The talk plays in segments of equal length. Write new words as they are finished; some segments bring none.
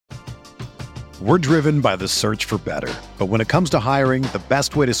We're driven by the search for better. But when it comes to hiring, the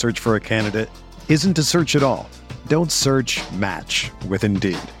best way to search for a candidate isn't to search at all. Don't search, match with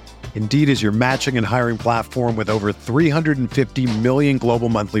Indeed. Indeed is your matching and hiring platform with over 350 million global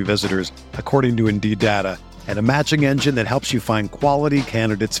monthly visitors, according to Indeed data, and a matching engine that helps you find quality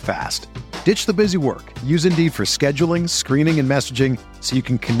candidates fast. Ditch the busy work. Use Indeed for scheduling, screening, and messaging so you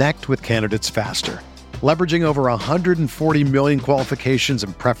can connect with candidates faster. Leveraging over 140 million qualifications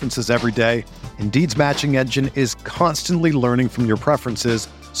and preferences every day, Indeed's matching engine is constantly learning from your preferences,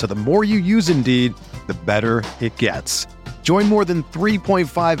 so the more you use Indeed, the better it gets. Join more than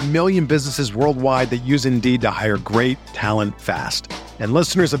 3.5 million businesses worldwide that use Indeed to hire great talent fast. And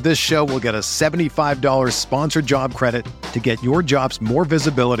listeners of this show will get a $75 sponsored job credit to get your jobs more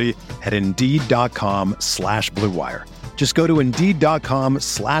visibility at Indeed.com/Blue Wire. Just go to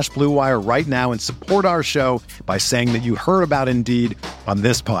Indeed.com/Blue Wire right now and support our show by saying that you heard about Indeed on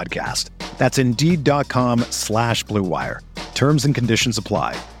this podcast. That's Indeed.com/Blue Wire. Terms and conditions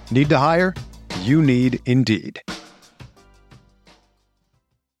apply. Need to hire? You need Indeed.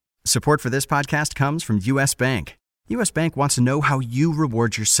 Support for this podcast comes from U.S. Bank. U.S. Bank wants to know how you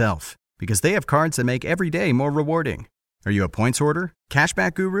reward yourself because they have cards that make every day more rewarding. Are you a points hoarder,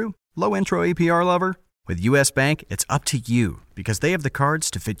 cashback guru, low intro APR lover? With U.S. Bank, it's up to you because they have the cards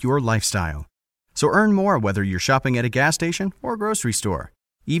to fit your lifestyle. So earn more whether you're shopping at a gas station or grocery store,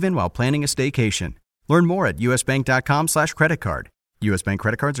 even while planning a staycation. Learn more at usbank.com/creditcard. U.S. Bank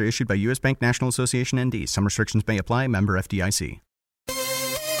credit cards are issued by U.S. Bank National Association ND. Some restrictions may apply. Member FDIC.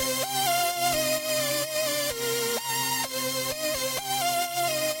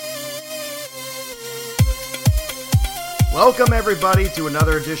 Welcome, everybody, to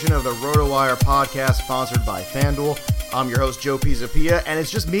another edition of the RotoWire podcast sponsored by FanDuel. I'm your host, Joe Pisapia, and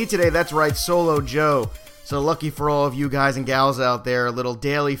it's just me today. That's right, Solo Joe. So lucky for all of you guys and gals out there, a little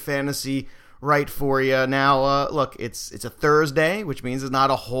daily fantasy right for you. Now, look, it's a Thursday, which means there's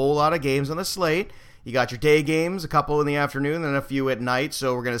not a whole lot of games on the slate. You got your day games, a couple in the afternoon, and a few at night,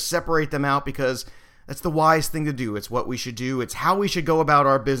 so we're going to separate them out because that's the wise thing to do. It's what we should do. It's how we should go about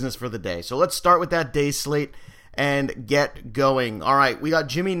our business for the day. So let's start with that day slate and get going. All right, we got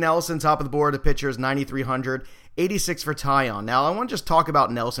Jimmy Nelson, top of the board. The pitcher is 9,300, 86 for Taillon. Now, I want to just talk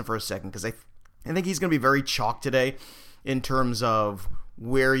about Nelson for a second because I think he's going to be very chalk today in terms of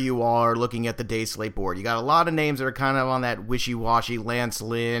where you are looking at the day slate board. You got a lot of names that are kind of on that wishy-washy. Lance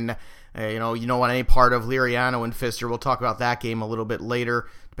Lynn, you don't want any part of Liriano and Fister. We'll talk about that game a little bit later,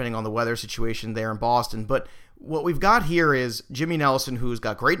 depending on the weather situation there in Boston. But what we've got here is Jimmy Nelson, who's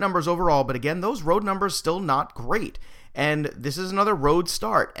got great numbers overall, but again, those road numbers still not great. And this is another road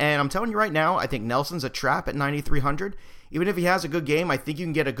start. And I'm telling you right now, I think Nelson's a trap at 9,300. Even if he has a good game, I think you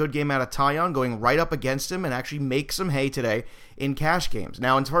can get a good game out of Taillon going right up against him and actually make some hay today in cash games.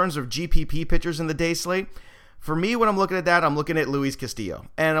 Now, in terms of GPP pitchers in the day slate, for me, when I'm looking at that, I'm looking at Luis Castillo.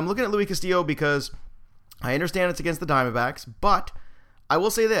 And I'm looking at Luis Castillo because I understand it's against the Diamondbacks, but I will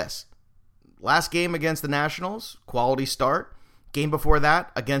say this. Last game against the Nationals, quality start. Game before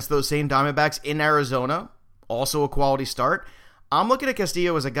that, against those same Diamondbacks in Arizona, also a quality start. I'm looking at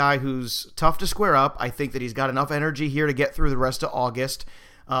Castillo as a guy who's tough to square up. I think that he's got enough energy here to get through the rest of August.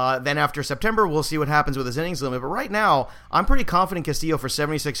 Then after September, we'll see what happens with his innings limit. But right now, I'm pretty confident Castillo for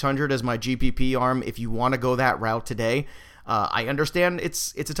 7,600 as my GPP arm if you want to go that route today. I understand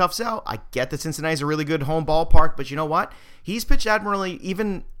it's a tough sell. I get that Cincinnati's a really good home ballpark, but you know what? He's pitched admirably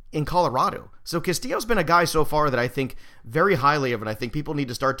even in Colorado. So Castillo's been a guy so far that I think very highly of, and I think people need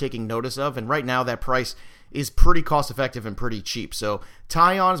to start taking notice of. And right now, that price is pretty cost-effective and pretty cheap. So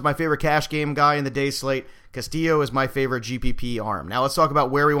Taillon is my favorite cash game guy in the day slate. Castillo is my favorite GPP arm. Now let's talk about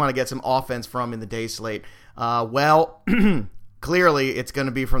where we want to get some offense from in the day slate. Clearly it's going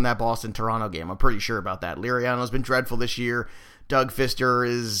to be from that Boston-Toronto game. I'm pretty sure about that. Liriano's been dreadful this year. Doug Fister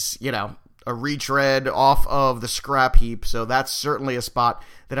is, a retread off of the scrap heap. So that's certainly a spot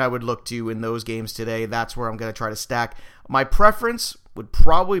that I would look to in those games today. That's where I'm going to try to stack. My preference would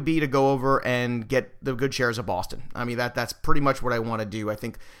probably be to go over and get the good shares of Boston. I mean, that's pretty much what I want to do. I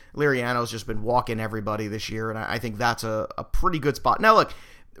think Liriano's just been walking everybody this year, and I think that's a pretty good spot. Now, look,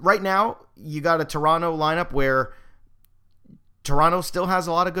 right now, you got a Toronto lineup where Toronto still has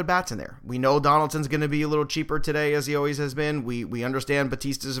a lot of good bats in there. We know Donaldson's going to be a little cheaper today, as he always has been. We understand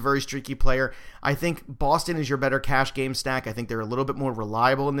Batista's a very streaky player. I think Boston is your better cash game stack. I think they're a little bit more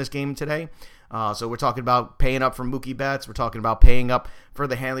reliable in this game today. So we're talking about paying up for Mookie Betts. We're talking about paying up for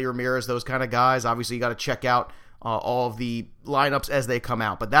the Hanley Ramirez, those kind of guys. Obviously, you got to check out all of the lineups as they come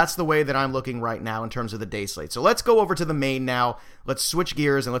out. But that's the way that I'm looking right now in terms of the day slate. So let's go over to the main now. Let's switch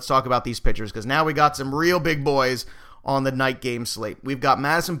gears and let's talk about these pitchers, because now we got some real big boys on the night game slate. We've got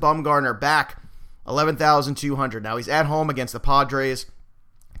Madison Bumgarner back 11,200. Now he's at home against the Padres.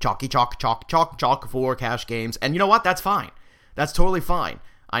 Chalky chalk for cash games. And you know what? That's fine. That's totally fine.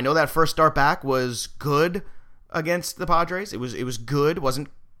 I know that first start back was good against the Padres. It was good. Wasn't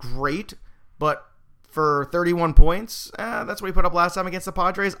great. But for 31 points, that's what he put up last time against the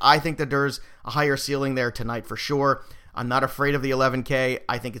Padres. I think that there's a higher ceiling there tonight for sure. I'm not afraid of the 11K.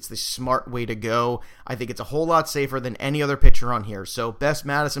 I think it's the smart way to go. I think it's a whole lot safer than any other pitcher on here. So best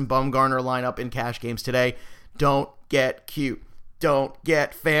Madison Bumgarner lineup in cash games today. Don't get cute. Don't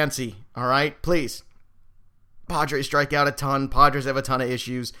get fancy. All right? Please. Padres strike out a ton. Padres have a ton of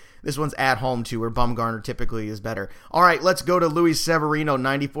issues. This one's at home too, where Bumgarner typically is better. All right, let's go to Luis Severino,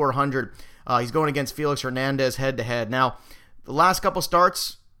 9,400. He's going against Felix Hernandez head-to-head. Now, the last couple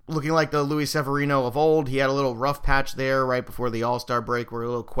starts, looking like the Luis Severino of old. He had a little rough patch there right before the All-Star break. We're a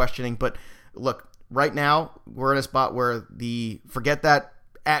little questioning. But look, right now, we're in a spot where forget that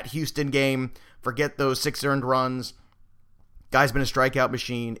at Houston game, forget those 6 earned runs. Guy's been a strikeout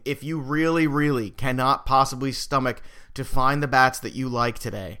machine. If you really, really cannot possibly stomach to find the bats that you like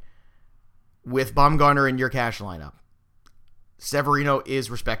today with Bumgarner in your cash lineup, Severino is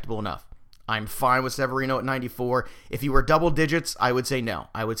respectable enough. I'm fine with Severino at 94. If you were double digits, I would say no.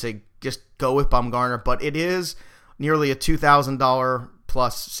 I would say just go with Bumgarner, but it is nearly a $2,000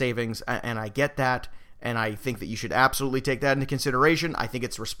 plus savings, and I get that, and I think that you should absolutely take that into consideration. I think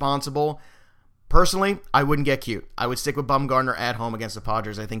it's responsible. Personally, I wouldn't get cute. I would stick with Bumgarner at home against the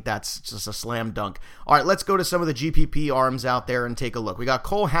Padres. I think that's just a slam dunk. All right, let's go to some of the GPP arms out there and take a look. We got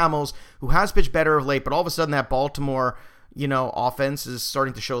Cole Hamels, who has pitched better of late, but all of a sudden that Baltimore offense is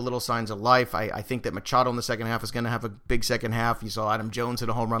starting to show little signs of life. I think that Machado in the second half is going to have a big second half. You saw Adam Jones hit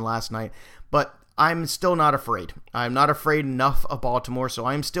a home run last night, but I'm still not afraid. I'm not afraid enough of Baltimore, so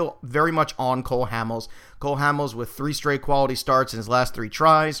I'm still very much on Cole Hamels. Cole Hamels with 3 straight quality starts in his last 3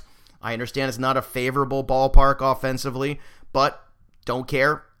 tries. I understand it's not a favorable ballpark offensively, but don't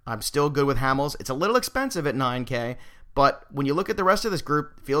care. I'm still good with Hamels. It's a little expensive at $9K, but when you look at the rest of this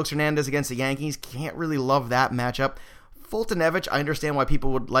group, Felix Hernandez against the Yankees, can't really love that matchup. Foltynewicz, I understand why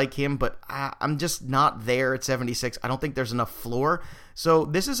people would like him, but I'm just not there at 76. I don't think there's enough floor. So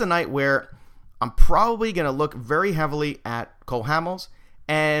this is a night where I'm probably going to look very heavily at Cole Hamels.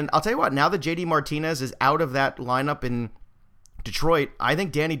 And I'll tell you what, now that JD Martinez is out of that lineup in Detroit, I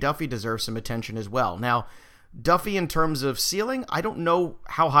think Danny Duffy deserves some attention as well. Now, Duffy in terms of ceiling, I don't know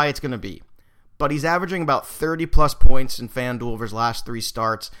how high it's going to be, but he's averaging about 30-plus points in FanDuel over his last 3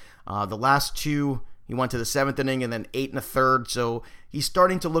 starts. The last 2, he went to the 7th inning and then 8 1/3, so he's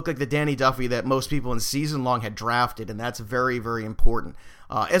starting to look like the Danny Duffy that most people in season long had drafted, and that's very, very important.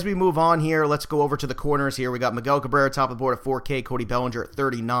 As we move on here, let's go over to the corners here. We got Miguel Cabrera top of the board at 4K, Cody Bellinger at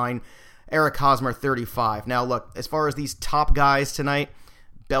 39, Eric Hosmer 35. Now look, as far as these top guys tonight,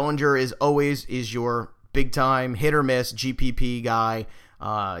 Bellinger is your big time hit or miss GPP guy.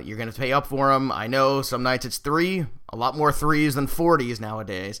 You're going to pay up for him. I know some nights it's 3, a lot more 3s than 40s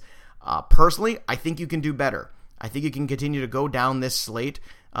nowadays. Personally, I think you can do better. I think you can continue to go down this slate.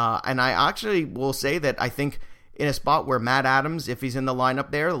 And I actually will say that I think in a spot where Matt Adams, if he's in the lineup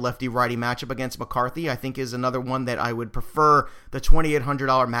there, the lefty-righty matchup against McCarthy, I think is another one that I would prefer the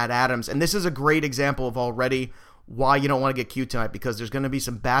 $2,800 Matt Adams. And this is a great example of already why you don't want to get cute tonight, because there's going to be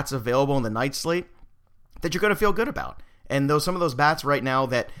some bats available in the night slate that you're going to feel good about. And some of those bats right now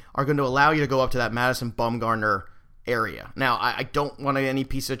that are going to allow you to go up to that Madison Bumgarner area. Now, I don't want any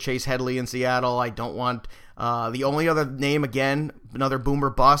piece of Chase Headley in Seattle. I don't want the only other name, again, another boomer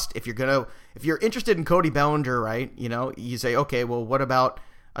bust. If you're interested in Cody Bellinger, right, you say, okay, well, what about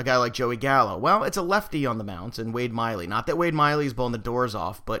a guy like Joey Gallo? Well, it's a lefty on the mounds, and Wade Miley. Not that Wade Miley's blowing the doors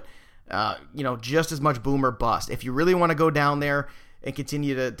off, but just as much boomer bust. If you really want to go down there and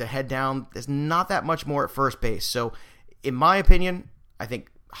continue to head down, there's not that much more at first base. So, in my opinion, I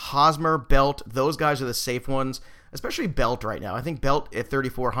think Hosmer, Belt, those guys are the safe ones. Especially Belt right now. I think Belt at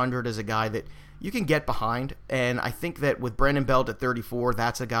 3,400 is a guy that you can get behind, and I think that with Brandon Belt at 34,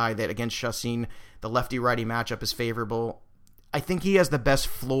 that's a guy that against Chacin, the lefty-righty matchup is favorable. I think he has the best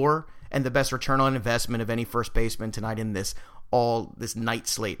floor and the best return on investment of any first baseman tonight in this night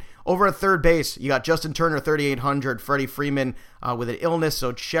slate. Over at third base, you got Justin Turner, 3,800, Freddie Freeman with an illness,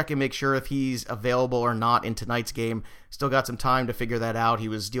 so check and make sure if he's available or not in tonight's game. Still got some time to figure that out. He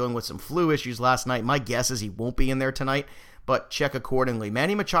was dealing with some flu issues last night. My guess is he won't be in there tonight, but check accordingly.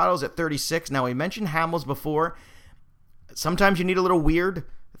 Manny Machado's at 36. Now, we mentioned Hamels before. Sometimes you need a little weird,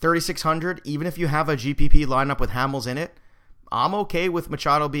 3,600, even if you have a GPP lineup with Hamels in it. I'm okay with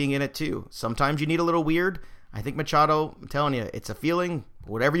Machado being in it too. Sometimes you need a little weird. I think Machado, I'm telling you, it's a feeling,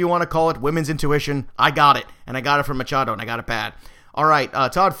 whatever you want to call it, women's intuition. I got it, and I got it from Machado, and I got it bad. All right,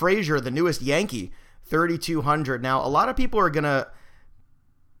 Todd Frazier, the newest Yankee, 3,200. Now, a lot of people are going to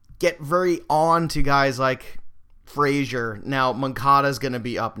get very on to guys like Frazier. Now, Moncada's going to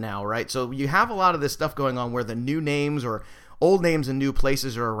be up now, right? So you have a lot of this stuff going on where the new names or old names in new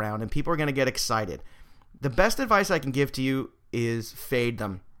places are around, and people are going to get excited. The best advice I can give to you is fade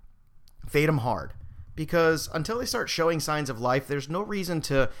them. Fade them hard. Because until they start showing signs of life, there's no reason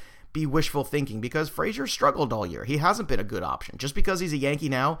to be wishful thinking, because Frazier struggled all year. He hasn't been a good option. Just because he's a Yankee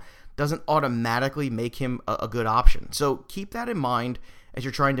now doesn't automatically make him a good option. So keep that in mind as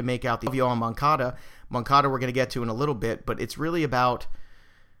you're trying to make out the value on Moncada. Moncada we're going to get to in a little bit, but it's really about,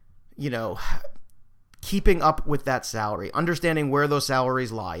 keeping up with that salary, understanding where those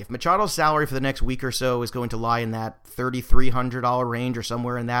salaries lie. If Machado's salary for the next week or so is going to lie in that $3,300 range or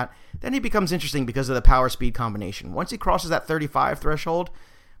somewhere in that, then he becomes interesting because of the power speed combination. Once he crosses that 35 threshold,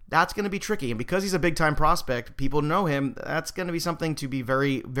 that's going to be tricky. And because he's a big-time prospect, people know him, that's going to be something to be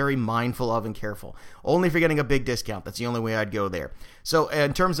very, very mindful of and careful. Only if you're getting a big discount. That's the only way I'd go there. So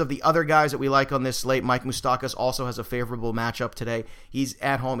in terms of the other guys that we like on this slate, Mike Moustakas also has a favorable matchup today. He's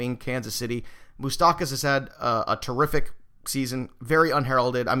at home in Kansas City. Moustakas has had a terrific season, very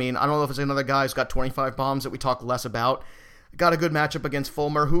unheralded. I mean, I don't know if it's another guy who's got 25 bombs that we talk less about. Got a good matchup against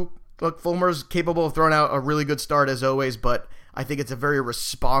Fulmer, Fulmer's capable of throwing out a really good start as always, but I think it's a very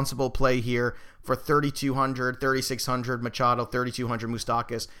responsible play here for 3,200, 3,600 Machado, 3,200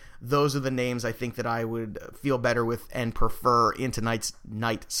 Moustakas. Those are the names I think that I would feel better with and prefer in tonight's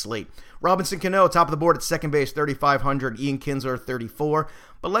night slate. Robinson Cano, top of the board at second base, 3,500. Ian Kinsler, 34.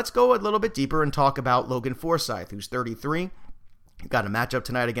 But let's go a little bit deeper and talk about Logan Forsythe, who's 33. Got a matchup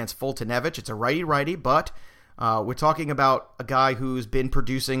tonight against Foltynewicz. It's a righty-righty, but we're talking about a guy who's been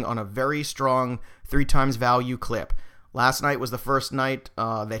producing on a very strong 3x value clip. Last night was the first night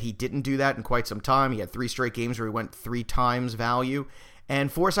that he didn't do that in quite some time. He had 3 straight games where he went 3x value.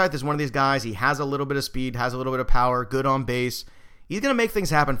 And Forsythe is one of these guys. He has a little bit of speed, has a little bit of power, good on base. He's going to make things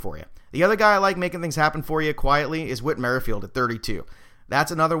happen for you. The other guy I like making things happen for you quietly is Whit Merrifield at 32.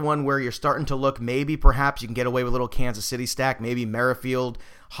 That's another one where you're starting to look, maybe perhaps you can get away with a little Kansas City stack, maybe Merrifield,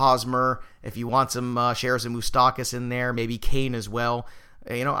 Hosmer, if you want some shares of Moustakas in there, maybe Kane as well.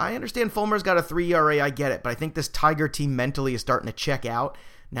 I understand Fulmer's got a 3 ERA, I get it, but I think this Tiger team mentally is starting to check out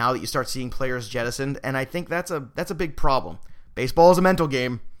now that you start seeing players jettisoned, and I think that's a big problem. Baseball is a mental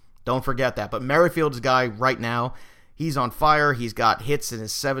game, don't forget that, but Merrifield's a guy right now, he's on fire, he's got hits in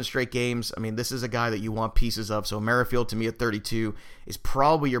his 7 straight games. I mean, this is a guy that you want pieces of, so Merrifield to me at 32 is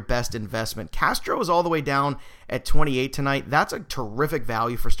probably your best investment. Castro is all the way down at 28 tonight. That's a terrific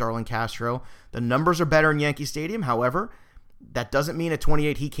value for Starlin Castro. The numbers are better in Yankee Stadium, however, that doesn't mean at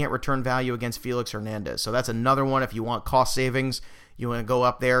 28 he can't return value against Felix Hernandez. So that's another one if you want cost savings. You want to go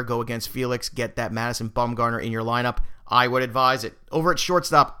up there, go against Felix, get that Madison Bumgarner in your lineup. I would advise it. Over at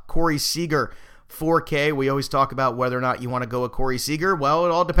shortstop, Corey Seager, 4K. We always talk about whether or not you want to go with Corey Seager. Well,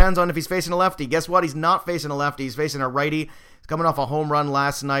 it all depends on if he's facing a lefty. Guess what? He's not facing a lefty. He's facing a righty. He's coming off a home run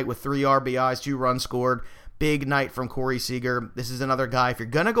last night with 3 RBIs, 2 runs scored. Big night from Corey Seager. This is another guy, if you're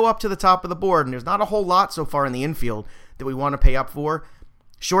going to go up to the top of the board, and there's not a whole lot so far in the infield that we want to pay up for,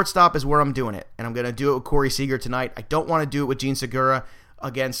 shortstop is where I'm doing it, and I'm going to do it with Corey Seager tonight. I don't want to do it with Gene Segura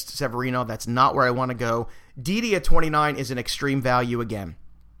against Severino. That's not where I want to go. Didi at 29 is an extreme value again.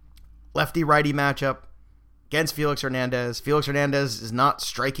 Lefty-righty matchup against Felix Hernandez. Felix Hernandez is not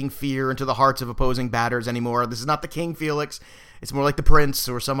striking fear into the hearts of opposing batters anymore. This is not the King Felix. It's more like the Prince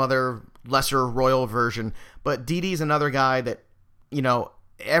or some other lesser royal version. But Didi's another guy that,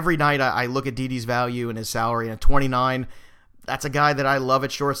 every night I look at Didi's value and his salary, and at 29, that's a guy that I love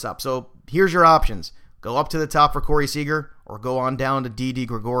at shortstop. So here's your options. Go up to the top for Corey Seager or go on down to Didi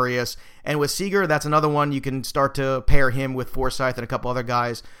Gregorius. And with Seager, that's another one you can start to pair him with Forsythe and a couple other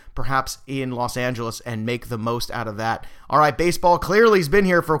guys, perhaps in Los Angeles, and make the most out of that. All right, baseball clearly has been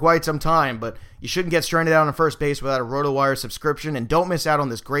here for quite some time, but you shouldn't get stranded out on first base without a RotoWire subscription, and don't miss out on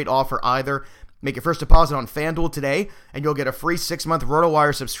this great offer either. Make your first deposit on FanDuel today, and you'll get a free 6-month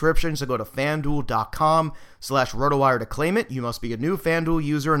RotoWire subscription. So go to FanDuel.com/RotoWire to claim it. You must be a new FanDuel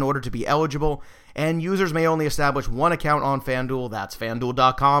user in order to be eligible, and users may only establish one account on FanDuel. That's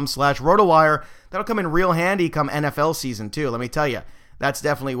FanDuel.com/RotoWire. That'll come in real handy come NFL season, too. Let me tell you, that's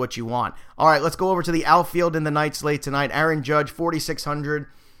definitely what you want. All right, let's go over to the outfield in the night slate tonight. Aaron Judge, 4,600.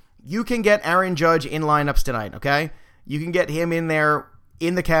 You can get Aaron Judge in lineups tonight, okay? You can get him in there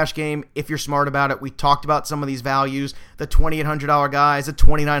in the cash game if you're smart about it. We talked about some of these values, the $2,800 guys, the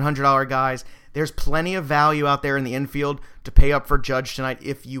 $2,900 guys. There's plenty of value out there in the infield to pay up for Judge tonight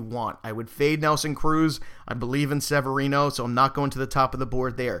if you want. I would fade Nelson Cruz. I believe in Severino, so I'm not going to the top of the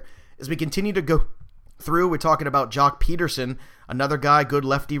board there. As we continue to go through, we're talking about Jock Peterson, another guy, good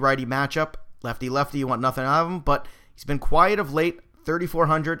lefty-righty matchup. Lefty-lefty, you want nothing out of him, but he's been quiet of late,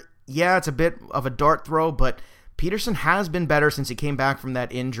 3,400. Yeah, it's a bit of a dart throw, but Peterson has been better since he came back from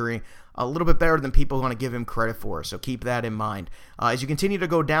that injury. A little bit better than people want to give him credit for, so keep that in mind. As you continue to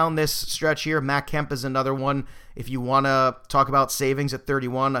go down this stretch here, Matt Kemp is another one. If you want to talk about savings at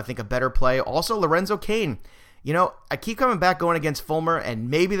 31, I think a better play. Also, Lorenzo Cain. You know, I keep coming back going against Fulmer, and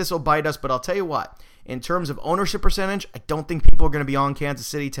maybe this will bite us, but I'll tell you what. In terms of ownership percentage, I don't think people are going to be on Kansas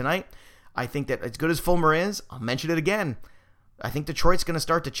City tonight. I think that as good as Fulmer is, I'll mention it again, I think Detroit's going to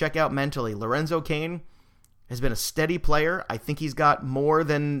start to check out mentally. Lorenzo Cain has been a steady player. I think he's got more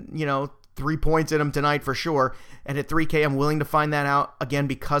than, 3 points in him tonight for sure. And at 3K, I'm willing to find that out, again,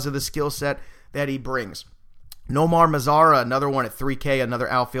 because of the skill set that he brings. Nomar Mazara, another one at 3K, another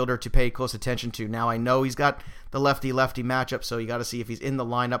outfielder to pay close attention to. Now, I know he's got the lefty-lefty matchup, so you got to see if he's in the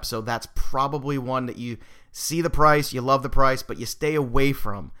lineup. So that's probably one that you see the price, you love the price, but you stay away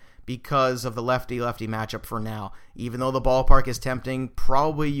from because of the lefty-lefty matchup for now. Even though the ballpark is tempting,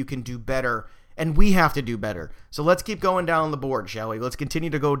 probably you can do better, and we have to do better. So let's keep going down the board, shall we? Let's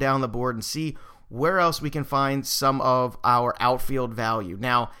continue to go down the board and see where else we can find some of our outfield value.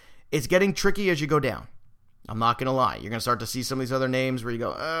 Now, it's getting tricky as you go down. I'm not going to lie. You're going to start to see some of these other names where you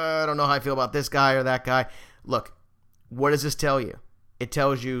go, I don't know how I feel about this guy or that guy. Look, what does this tell you? It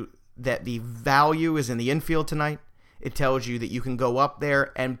tells you that the value is in the infield tonight. It tells you that you can go up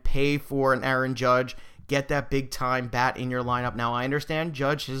there and pay for an Aaron Judge, get that big-time bat in your lineup. Now, I understand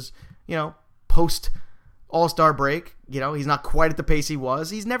Judge is, post All-Star break. He's not quite at the pace he was.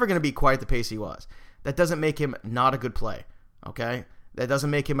 He's never going to be quite at the pace he was. That doesn't make him not a good play, okay? That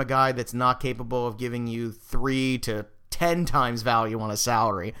doesn't make him a guy that's not capable of giving you 3 to 10 times value on a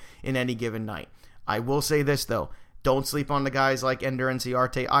salary in any given night. I will say this, though. Don't sleep on the guys like Ender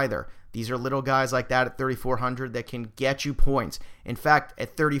Inciarte either. These are little guys like that at 3,400 that can get you points. In fact,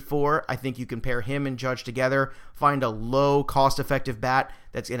 at 34, I think you can pair him and Judge together, find a low cost-effective bat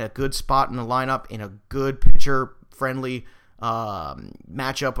that's in a good spot in the lineup, in a good pitcher-friendly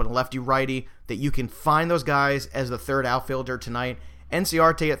matchup with a lefty-righty, that you can find those guys as the third outfielder tonight.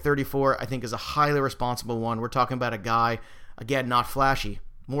 Inciarte at 34, I think, is a highly responsible one. We're talking about a guy, again, not flashy,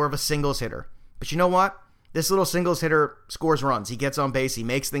 more of a singles hitter. But you know what? This little singles hitter scores runs. He gets on base. He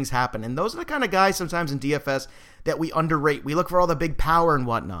makes things happen. And those are the kind of guys sometimes in DFS that we underrate. We look for all the big power and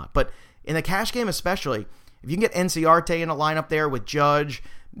whatnot. But in the cash game especially, if you can get Inciarte in a lineup there with Judge,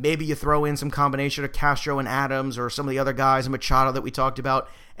 maybe you throw in some combination of Castro and Adams or some of the other guys, Machado that we talked about,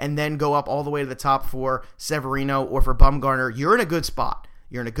 and then go up all the way to the top for Severino or for Bumgarner, you're in a good spot.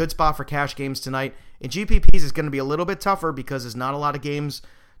 You're in a good spot for cash games tonight. In GPPs, it's going to be a little bit tougher because there's not a lot of games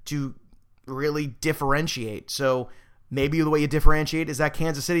to really differentiate. So maybe the way you differentiate is that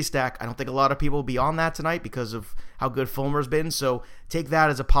Kansas City stack. I don't think a lot of people will be on that tonight because of how good Fulmer's been. So take that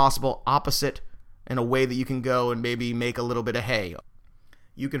as a possible opposite in a way that you can go and maybe make a little bit of hay.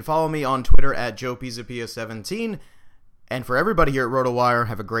 You can follow me on Twitter at JoePizapia17. And for everybody here at RotoWire,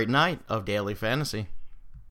 have a great night of daily fantasy.